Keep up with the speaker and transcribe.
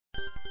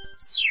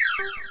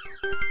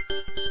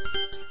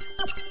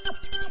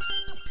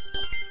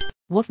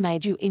What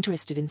made you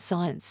interested in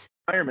science?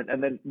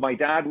 And then my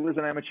dad was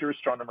an amateur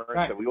astronomer,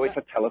 Right. so we always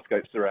had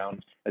telescopes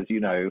around, as you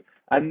know.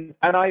 I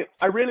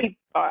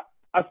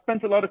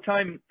spent a lot of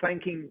time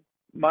thanking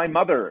my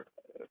mother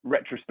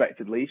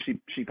retrospectively.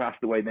 She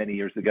passed away many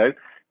years ago,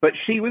 but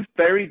she was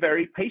very,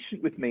 very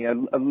patient with me, a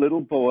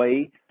little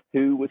boy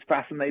who was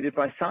fascinated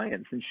by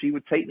science, and she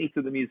would take me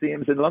to the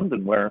museums in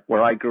London where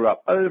I grew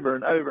up over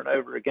and over and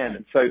over again.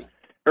 And so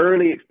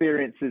early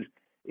experiences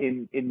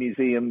in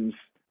museums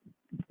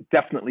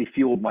definitely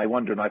fueled my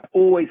wonder, and I've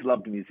always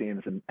loved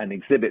museums and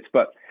exhibits.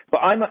 But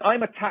I'm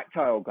a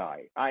tactile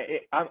guy.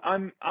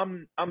 I'm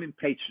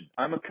impatient.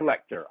 I'm a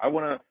collector. I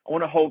wanna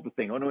hold the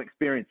thing. I want to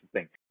experience the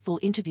thing. Full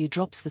interview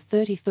drops the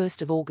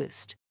 31st of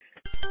August.